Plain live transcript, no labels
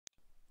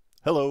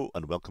Hello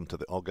and welcome to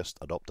the August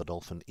Adopt a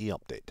Dolphin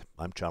e-update.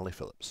 I'm Charlie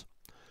Phillips.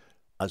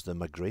 As the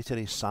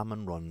migratory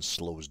salmon run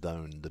slows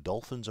down, the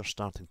dolphins are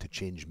starting to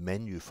change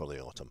menu for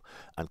the autumn,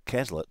 and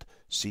Keslet,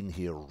 seen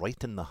here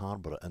right in the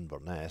harbour at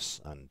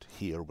Inverness, and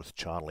here with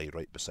Charlie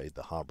right beside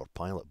the harbour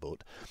pilot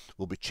boat,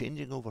 will be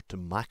changing over to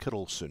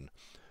mackerel soon.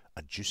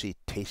 A juicy,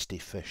 tasty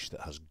fish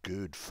that has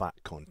good fat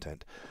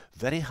content,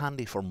 very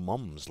handy for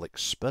mums like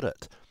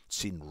Spirit,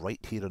 seen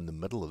right here in the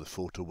middle of the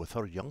photo with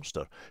her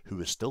youngster, who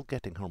is still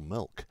getting her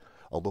milk,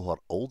 although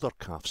her older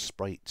calf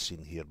Sprite,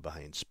 seen here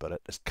behind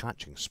Spirit, is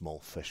catching small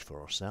fish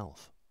for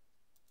herself.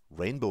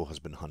 Rainbow has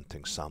been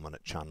hunting salmon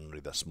at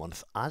Chanonry this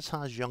month, as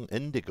has young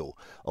Indigo,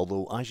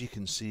 although as you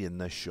can see in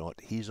this shot,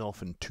 he's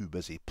often too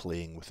busy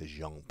playing with his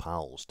young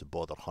pals to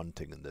bother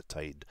hunting in the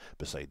tide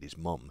beside his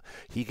mum.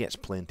 He gets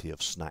plenty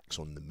of snacks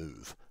on the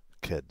move.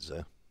 Kids,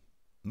 eh?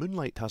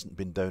 Moonlight hasn't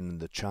been down in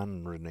the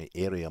Chanonry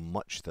area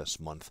much this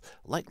month.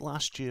 Like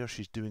last year,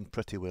 she's doing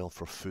pretty well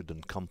for food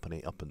and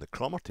company up in the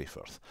Moray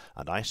Firth,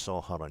 and I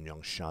saw her and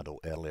young Shadow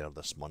earlier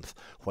this month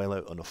while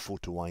out on a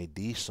photo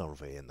ID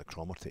survey in the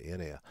Cromarty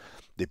area.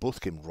 They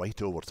both came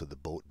right over to the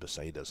boat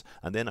beside us,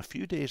 and then a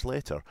few days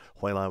later,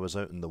 while I was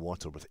out in the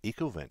water with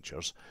Eco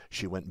Ventures,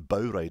 she went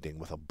bow riding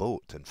with a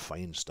boat in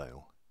fine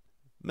style.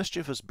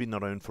 Mischief has been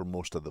around for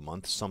most of the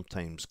month,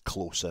 sometimes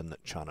close in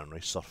at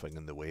Chanonry surfing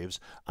in the waves,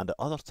 and at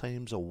other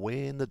times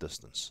away in the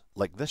distance,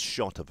 like this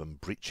shot of him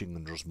breaching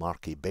in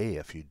Rosemarkie Bay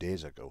a few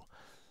days ago.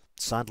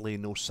 Sadly,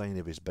 no sign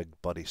of his big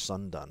buddy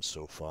Sundance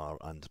so far,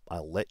 and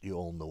I'll let you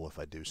all know if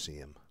I do see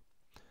him.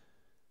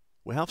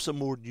 We have some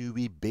more new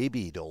wee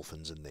baby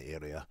dolphins in the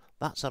area.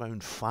 That's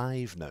around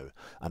 5 now,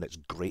 and it's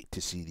great to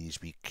see these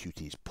wee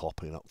cuties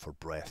popping up for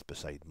breath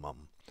beside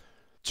mum.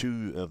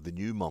 2 of the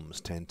new mums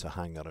tend to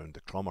hang around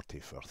the Cromarty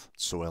Firth,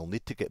 so I'll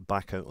need to get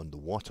back out on the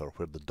water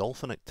where the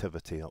dolphin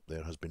activity up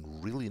there has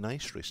been really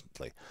nice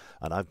recently,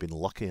 and I've been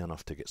lucky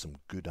enough to get some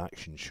good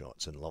action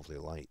shots in lovely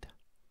light.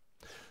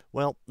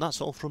 Well, that's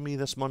all from me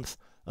this month.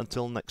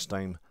 Until next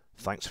time,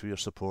 thanks for your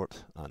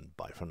support and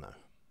bye for now.